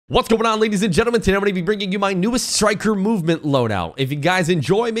What's going on, ladies and gentlemen? Today I'm going to be bringing you my newest striker movement loadout. If you guys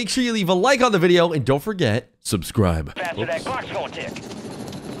enjoy, make sure you leave a like on the video and don't forget, subscribe. Faster that clock's gonna tick.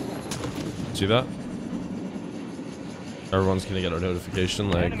 See that? Everyone's going to get a notification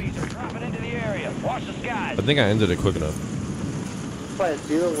like... Enemies are dropping into the area. Watch the skies. I think I ended it quick enough.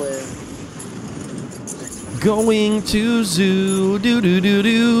 Going to zoo,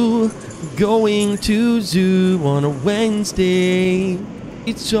 do. Going to zoo on a Wednesday.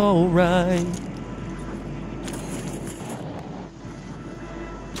 It's alright.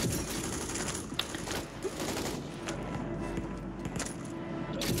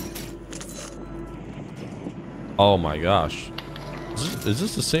 Oh my gosh. Is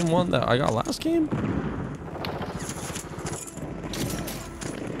this the same one that I got last game?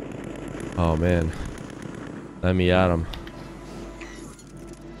 Oh man. Let me at him.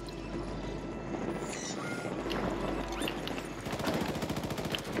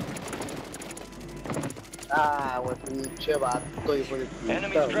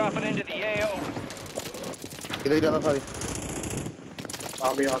 Enemies dropping into the AO.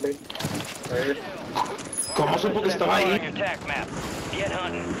 ¿Cómo supo que estaba ahí? On your attack map. Get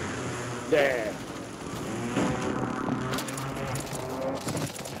hunting. Yeah.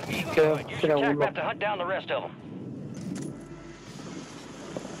 Use your attack map to hunt down the rest of them.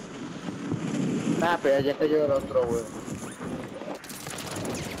 Pero ya está yo el otro, güey.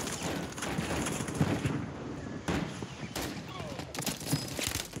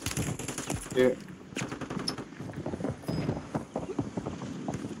 Yeah.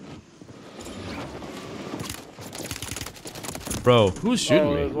 Bro, who's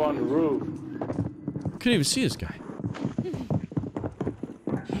shooting There's me? one on the roof. Couldn't even see this guy.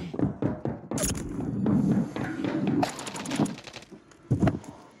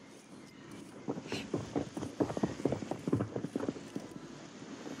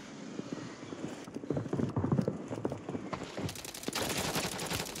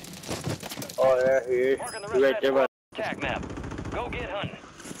 Oh, yeah, he Marking the rest of that squad attack map. Go get hunting.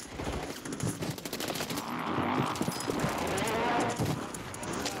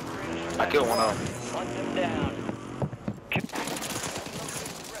 I killed one of them. Hunt them down.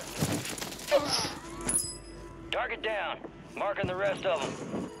 Target down. Marking the rest of them.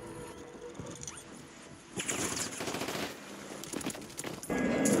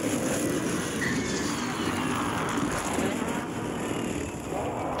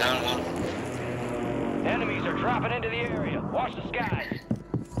 Down one. Enemies are dropping into the area. Watch the skies.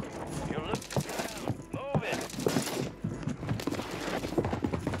 You're looking down. Move it.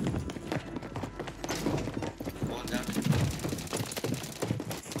 One down.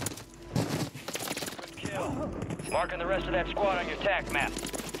 Good kill. Marking the rest of that squad on your attack map.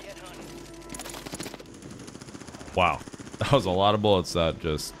 Get hunting. Wow. That was a lot of bullets that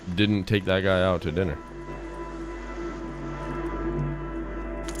just didn't take that guy out to dinner.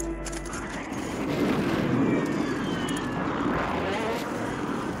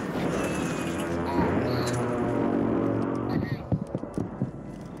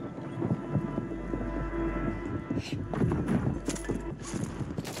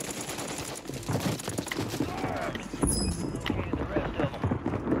 The rest of them.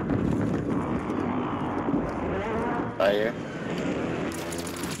 Right here.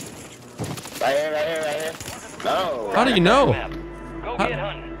 Right here. No. How do you know? Map. Go get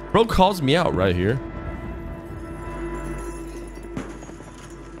hunting. Bro calls me out right here.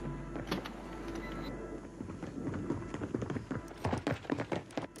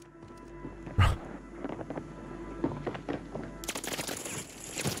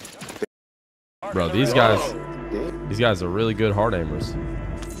 Bro, these guys are really good hard aimers.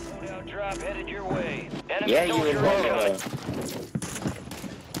 Loadout drop headed your way. Enemy Yeah, you soldier were incoming.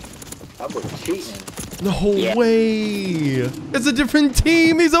 I was cheating. No way! It's a different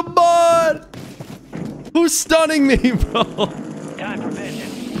team! He's a bot! Who's stunning me, bro? Time for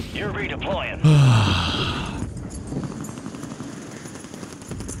vengeance. You're redeploying.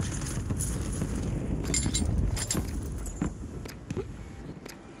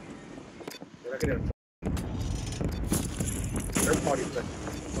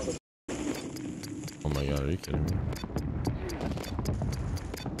 Oh my god, are you kidding me?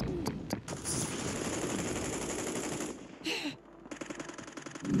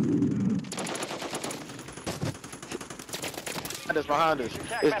 That's behind us.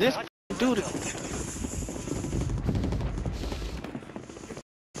 Is this dude?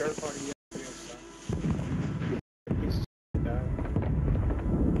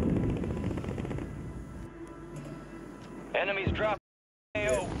 Enemies drop.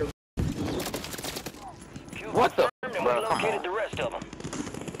 AO. What the? And we located the rest of them.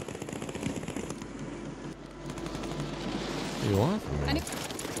 What do you want from me?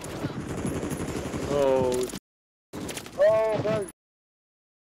 Oh. Oh, bro.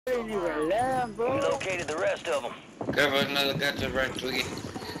 Didn't even land, We bro. located the rest of them. Cover another guy to the right, Twiggy.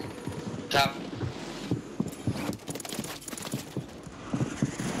 Top.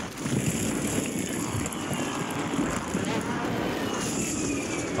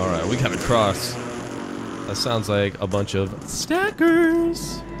 All right, we gotta cross. That sounds like a bunch of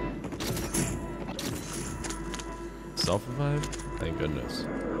stackers. Self-revive? Thank goodness.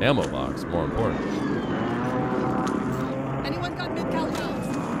 Ammo box, more important. Anyone got mid-cal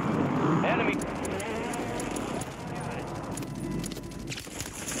rounds? Enemy.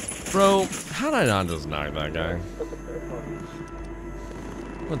 Bro, how did I not just knock that guy?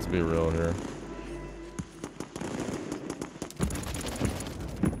 Let's be real here.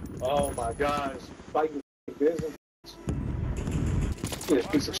 Oh my gosh. Fighting business. This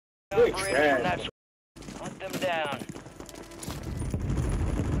piece of shit. Trash. Hunt them down.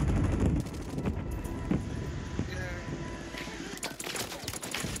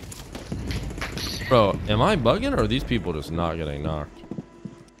 Bro, am I bugging or are these people just not getting knocked?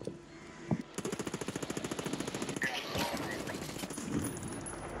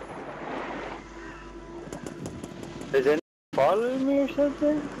 Is anyone following me or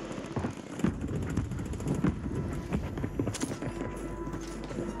something?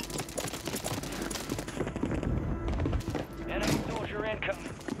 Enemy soldier incoming.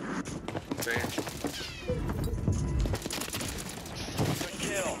 Good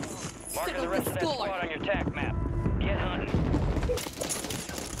kill. Marking the rest of that squad on your attack map. Get hunting.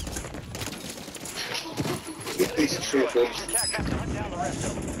 This piece of shit, bro. Use your attack map to hunt down the rest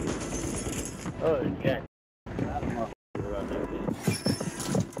of them. Oh, yeah.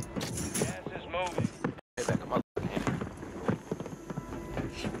 Gas is moving. Get back, I'm up here.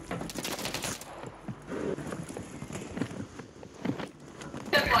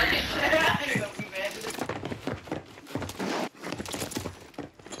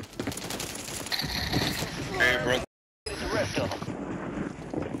 Hey, bro. Get the rest of them.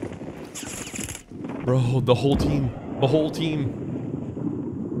 Bro, the whole team. The whole team.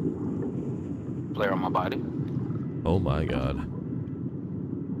 Player on my body. Oh my god.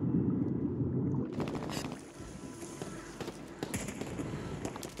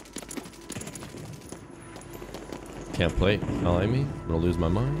 Can't play. Not like me. I'm gonna lose my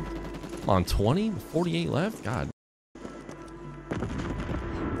mind. I'm on 20 with 48 left. God.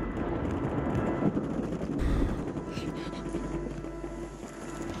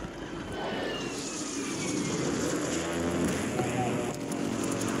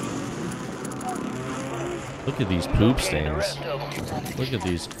 Look at these poop stains. Look at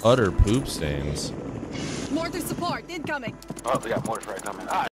these utter poop stains. Mortar support incoming. Oh, we got mortar strike coming.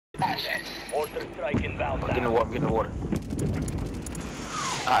 Ah, Mortar strike inbound. get in the water, get in the water.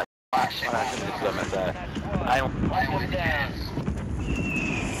 Ah, I shouldn't have just let my side. I don't. Hunt them down.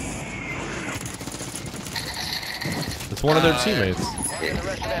 It's one of their teammates. Marking the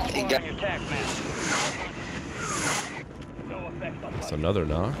rest of that squad on your attack map. No effect on It's another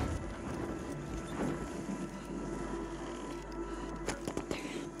knock.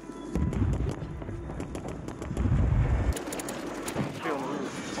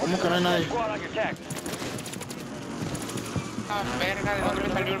 ¿Cómo que no hay nadie? squad on your attack map. Ah, verga, ¿de dónde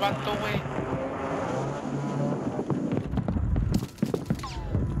me salió el vato, güey?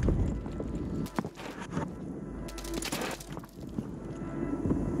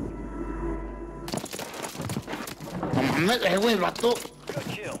 No mames, güey, el vato. Good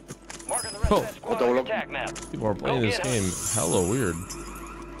kill. Marking the rest of that squad on your attack map. People are playing this game hella weird.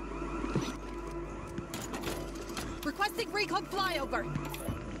 Requesting recon flyover.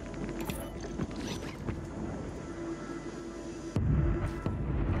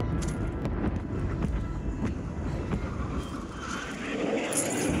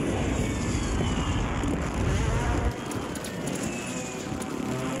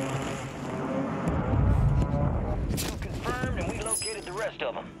 Kill confirmed, and we located the rest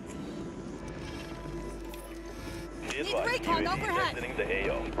of them. Need recon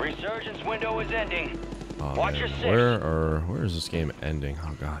overhead. Resurgence window is ending. Oh, Watch man. your six. Where is this game ending?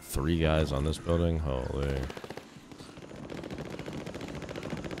 Oh god, 3 guys on this building. Holy.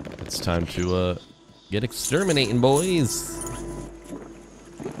 It's time to get exterminating, boys.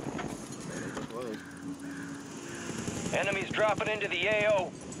 Enemies dropping into the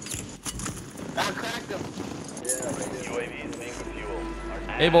AO. I cracked him. UAV is being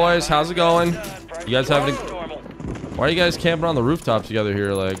refueled. Hey boys, how's it going? You guys having a, Normal. why are you guys camping on the rooftop together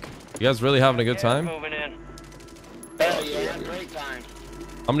here? Like, you guys really having a good time? Moving in. Hell yeah, great time.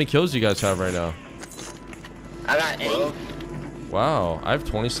 How many kills do you guys have right now? I got 8. Wow, I have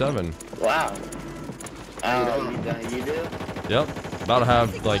 27. Wow. Oh, you do? Yep. About to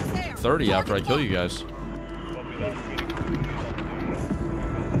have like 30 after I kill you guys.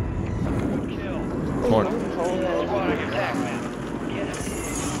 Come on.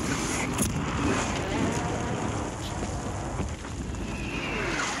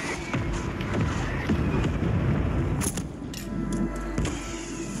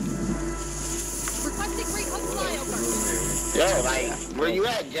 Requesting recon flyover. Yo, like, where you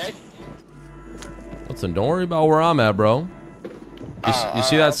at, Jay? Listen, don't worry about where I'm at, bro. You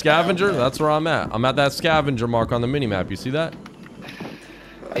see that scavenger? That's where I'm at. I'm at that scavenger mark on the minimap. You see that?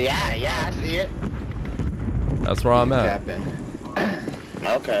 Yeah, I see it. That's where I'm at.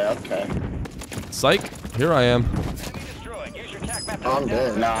 Okay. Psych. Here I am. I'm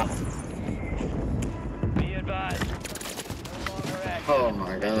good. Nah. Be advised. No longer active. Oh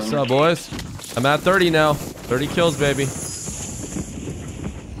my god. What's up, boys? I'm at 30 now. 30 kills, baby.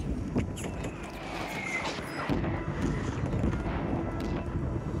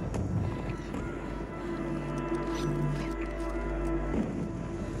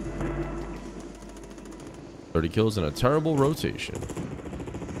 Kills in a terrible rotation.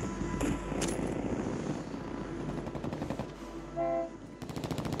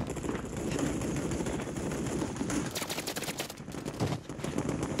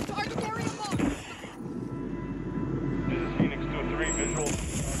 Target area marked. This is Phoenix 2-3 visual.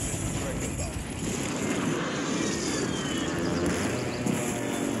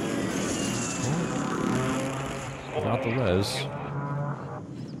 Got the res.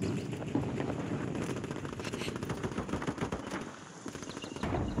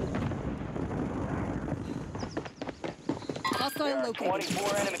 Hostile located.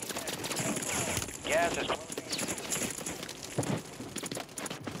 24 enemies. Gas is closing.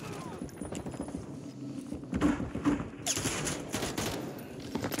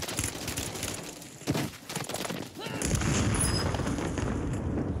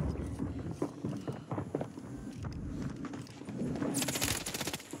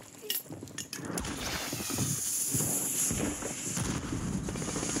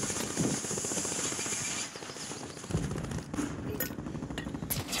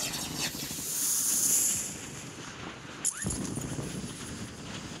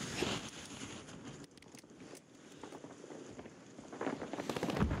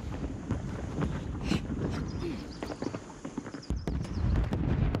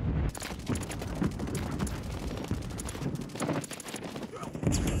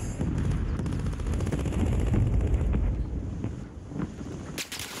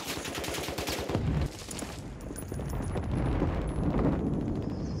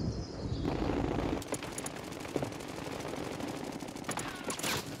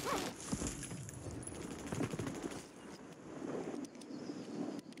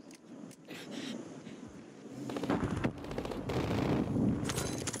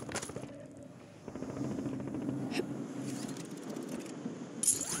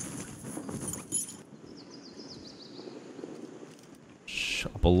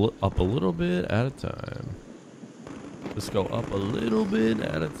 Up a little bit at a time. Let's go up a little bit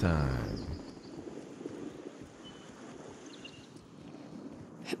at a time.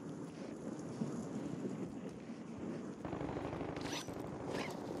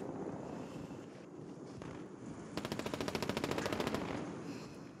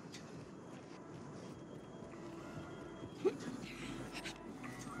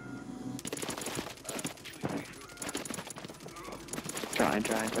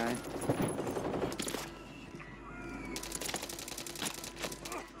 Try.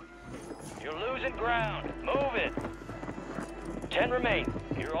 You're losing ground. Move it. 10 remain.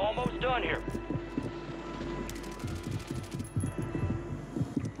 You're almost done here.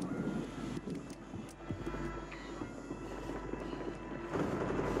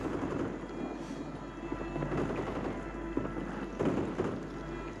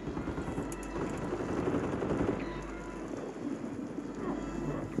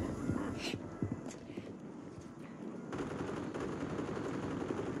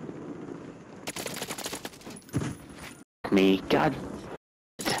 Me, God.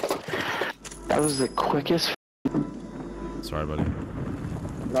 That was the quickest. Sorry, buddy.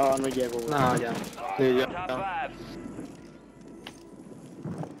 No, no llego. No, ya. Sí, ya. Top 5.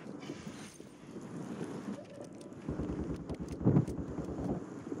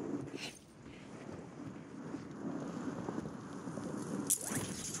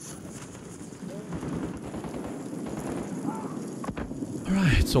 All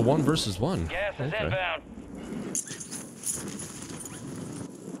right, so 1 versus 1. Gas is Okay. inbound.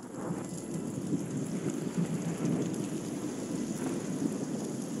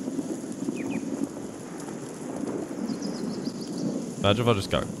 Imagine if I just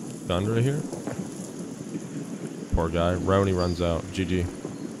got gunned right here. Poor guy. Right when he runs out. GG.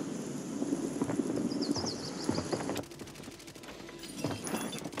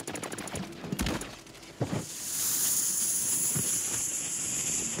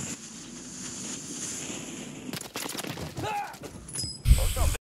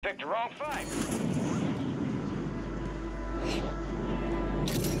 Picked the wrong fight.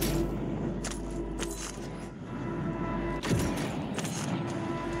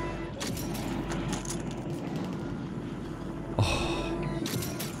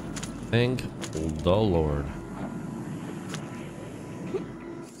 Thank the Lord.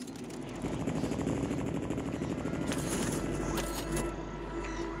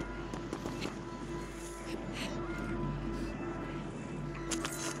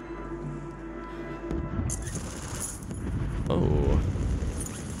 Oh.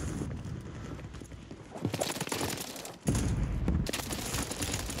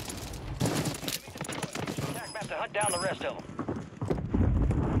 Attack map to hunt down the rest of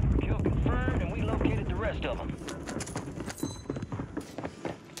them. Kill confirmed, and we located the rest of them.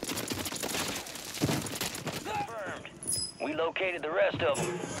 Confirmed. We located the rest of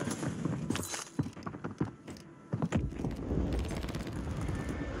them.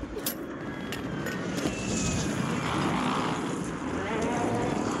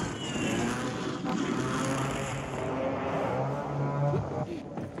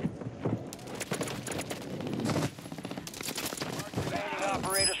 Remaining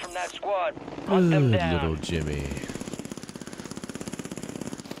operators from that squad. Hunt them Good down. little Jimmy.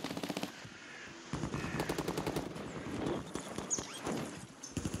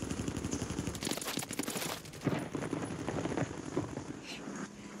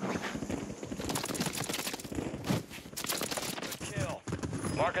 Kill.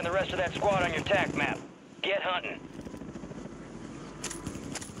 Marking the rest of that squad on your TAC map. Get hunting.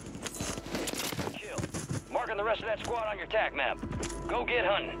 Kill. Marking the rest of that squad on your TAC map. Go get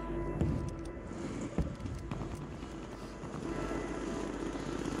hunting.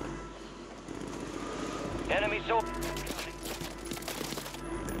 Enemy soldier.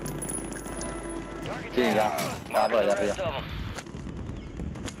 Target Sini down. dah. Marking Apa the dah rest ya? of them.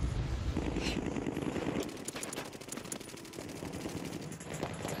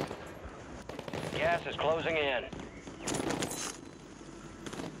 Gas is closing in.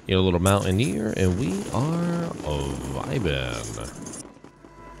 Get a little mountaineer, and we are vibing.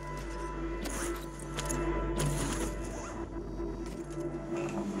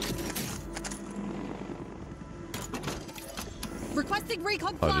 Requesting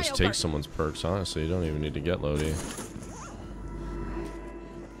recon I'll just take flyover. someone's perks, honestly. You don't even need to get loady.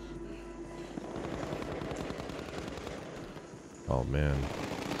 Oh, man.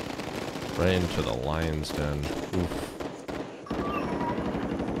 Right into the lion's den. Oof.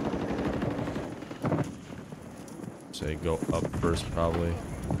 Say go up first, probably.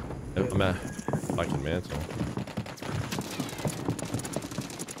 I'm at fucking mantle.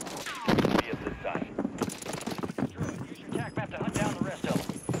 Use your TAC map to hunt down the rest of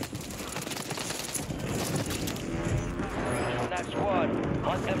them. From that squad,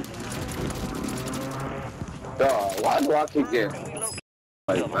 hunt them. Why do I keep getting? And we locate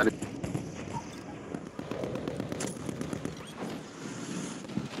Like, man,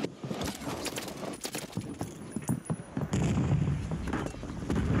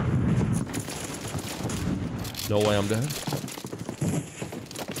 No way I'm dead.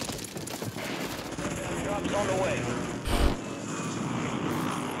 drops on the way.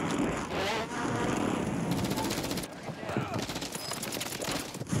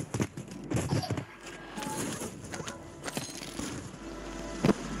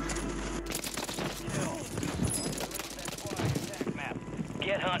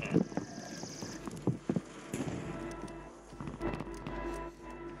 Get hunting.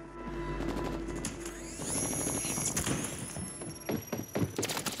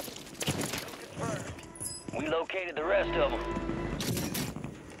 We located the rest of them.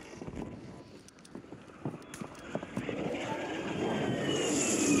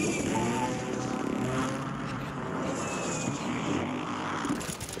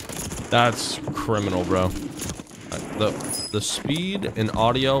 That's criminal, bro. The speed and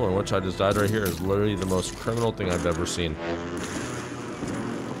audio in which I just died right here is literally the most criminal thing I've ever seen.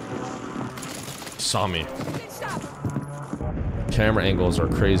 Saw me. Camera angles are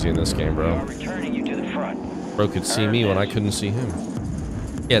crazy in this game, We bro. are returning you to the front. Bro could see me when I couldn't see him.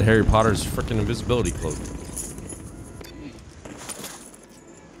 He had Harry Potter's freaking invisibility cloak.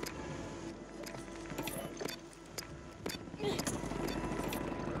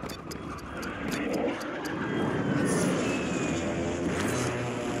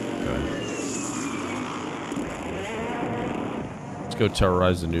 go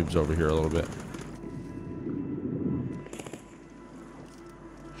terrorize the noobs over here a little bit.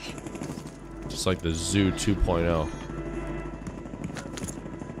 Just like the Zoo 2.0.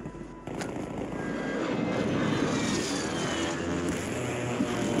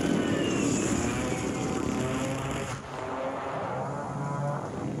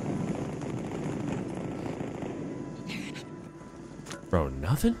 Bro,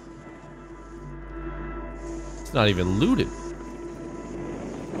 nothing? It's not even looted.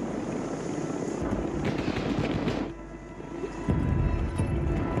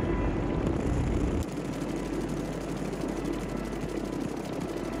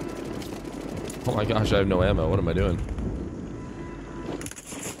 Oh my gosh, I have no ammo. What am I doing?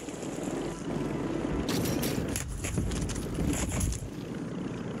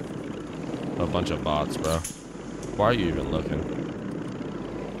 A bunch of bots, bro. Why are you even looking?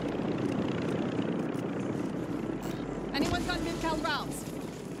 Anyone got mid-cal rounds?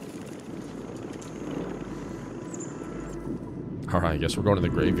 Alright, I guess we're going to the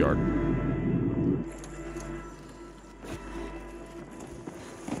graveyard.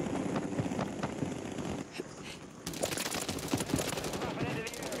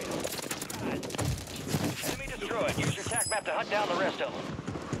 Enemy destroyed. Use your tac map to hunt down the rest of them.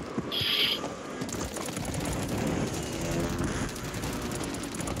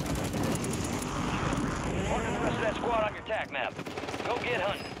 Marking the rest of that squad on your tac map. Go get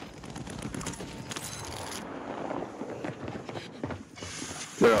hunting.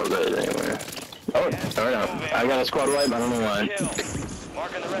 They're all good anyway. Oh, sorry, no. I got a squad wipe, I don't know why. Kill.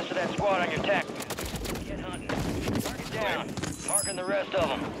 Marking the rest of that squad on your tac map. Get hunting. Target down. Marking the rest of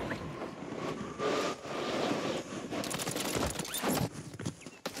them.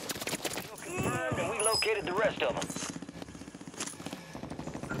 Kill confirmed, and we located the rest of them.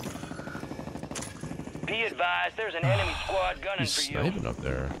 Be advised, there's an enemy squad gunning He's for you. sniping up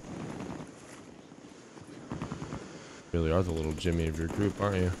there. Really are the little Jimmy of your group,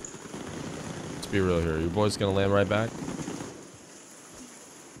 aren't you? Let's be real here. Your boy's gonna land right back.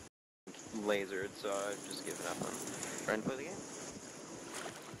 Lasered, so I've just given up on trying to play the game.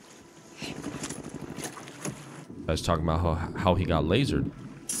 I was talking about how he got lasered.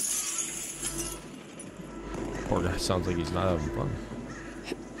 Poor guy sounds like he's not having fun.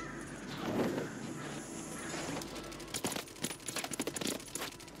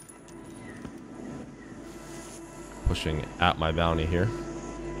 Pushing at my bounty here.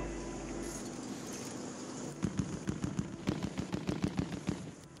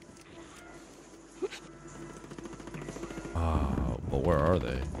 But where are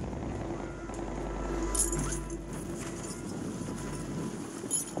they?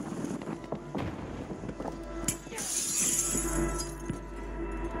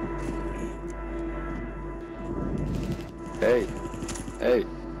 Hey. Hey.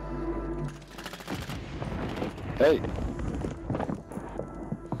 Hey.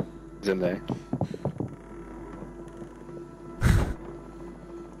 He's in there.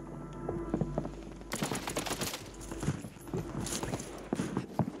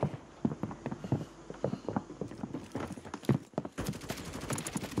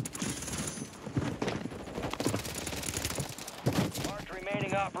 Marked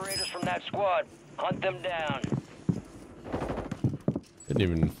remaining operators from that squad. Hunt them down. Didn't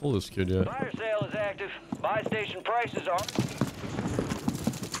even fool this kid yet. Fire sale is active. Buy station prices are.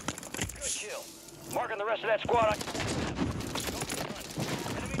 Good kill. Marking the rest of that squad.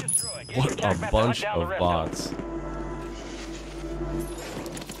 Enemy destroyed. Use your What tac a map to bunch hunt down the of rest bots.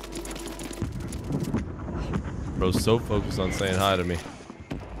 Bro's so focused on saying hi to me.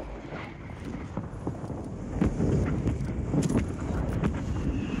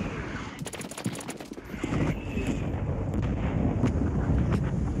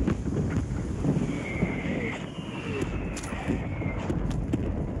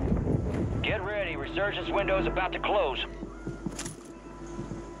 Get ready. Resurgence window is about to close.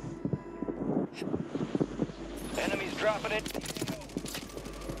 Enemies dropping it.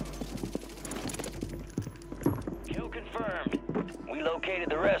 Kill confirmed. We located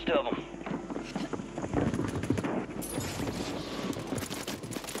the rest of them.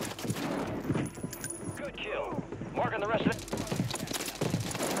 Good kill. Marking the rest of it.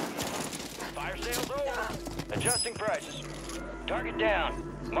 Fire sales over. Adjusting prices. Target down.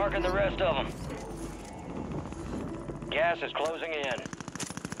 Marking the rest of them. Gas is closing in.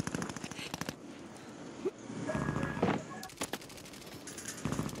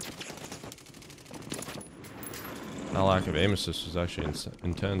 That lack of aim assist is actually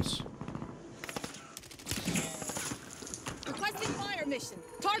intense. Requesting fire mission.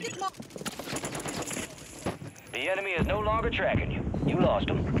 Target mark. The enemy is no longer tracking you. You lost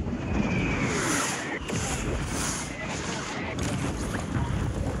him.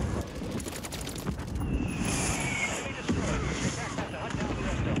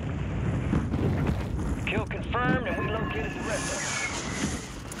 Kill confirmed, and we located the rest of them.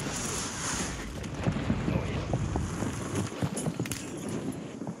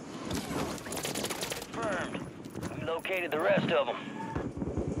 Confirmed. We located the rest of them.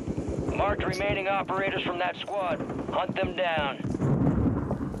 Marked remaining operators from that squad. Hunt them down.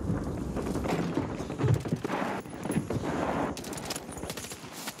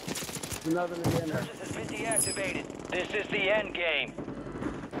 Another again. Purchase has been deactivated. This is the end game.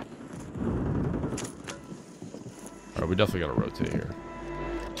 Alright, we definitely gotta rotate here.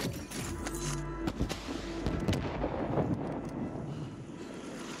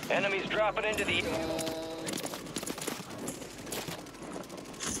 Enemies dropping into the...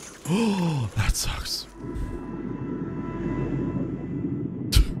 Oh, that sucks.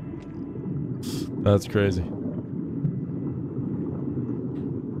 That's crazy.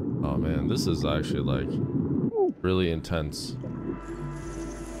 Oh man, this is actually like really intense.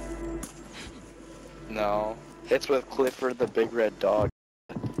 No, it's with Clifford the big red dog.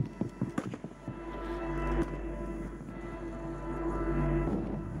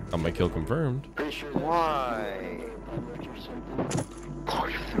 Got my kill confirmed. Why?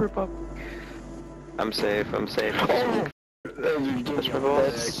 I'm safe, I'm safe.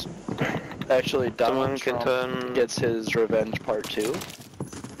 That's actually Someone Donald can Trump turn... gets his revenge part 2.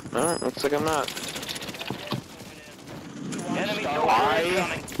 Alright, looks like I'm not. Enemy soldier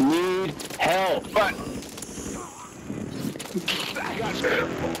incoming. Need help.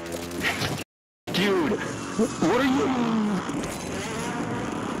 Dude, what are you?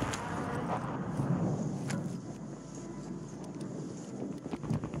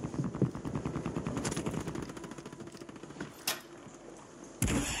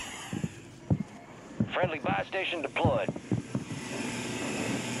 Friendly buy station deployed.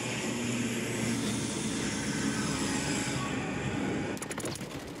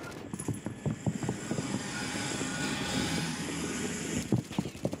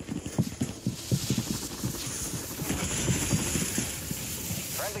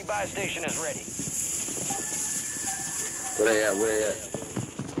 Friendly buy station is ready. Where they at? Where they at?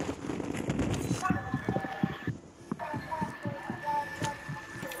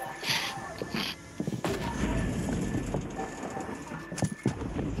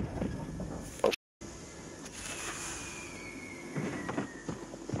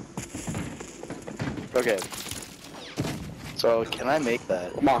 Okay. So, can I make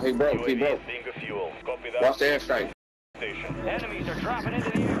that? Come on, he broke. He broke. Fuel. Copy that. Watch the airstrike. Station. Enemies are dropping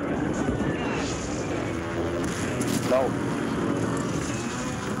into the area. No.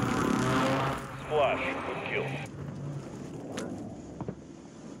 Splash. Good kill.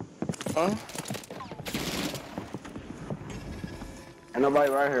 Huh? Ain't nobody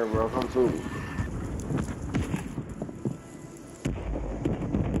right here, bro. Come through.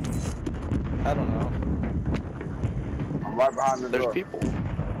 I don't know. I'm right behind the There's door. people.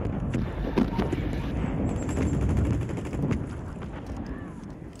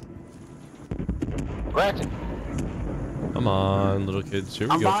 Ratchet. Come on, little kids. Here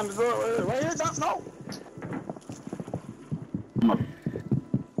we I'm go. behind the door. Right here. Don't know.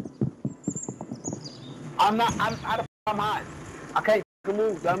 I'm not. I'm out of. I'm high. I can't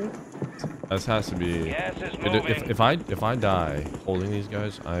move, dummy. This has to be. Gas is If, moving. if I die holding these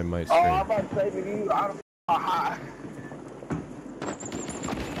guys, I might Oh, scream. I'm about to say to you, out of high.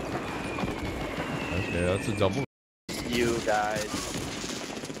 Okay, that's a double. You guys.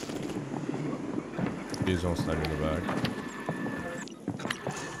 Please don't snipe me in the back.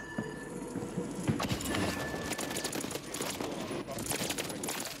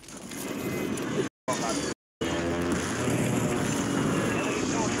 Enemy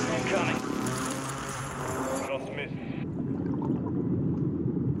soldier incoming.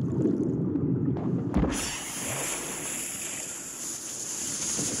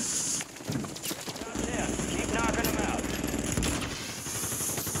 Yeah, keep knocking them out.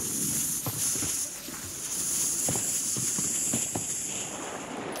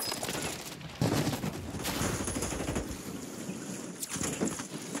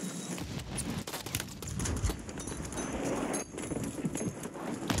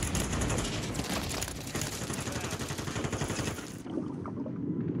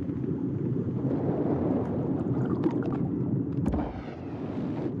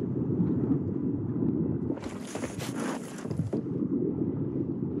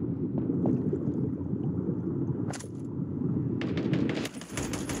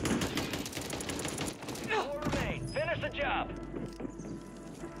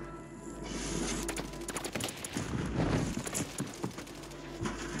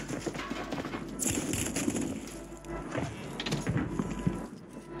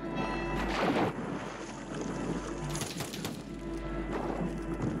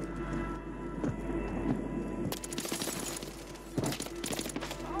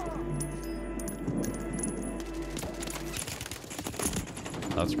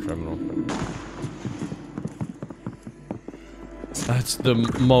 That's criminal. That's the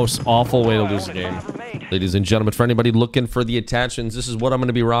most awful way to lose a game. Ladies and gentlemen, for anybody looking for the attachments, this is what I'm going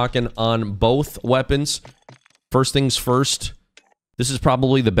to be rocking on both weapons. First things first, this is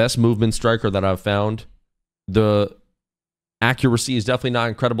probably the best movement striker that I've found. The accuracy is definitely not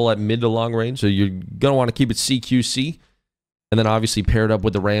incredible at mid to long range, so you're going to want to keep it CQC. And then obviously paired up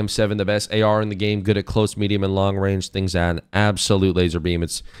with the Ram 7, the best AR in the game, good at close, medium, and long range. Things at an absolute laser beam.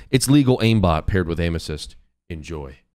 It's legal aimbot paired with aim assist. Enjoy.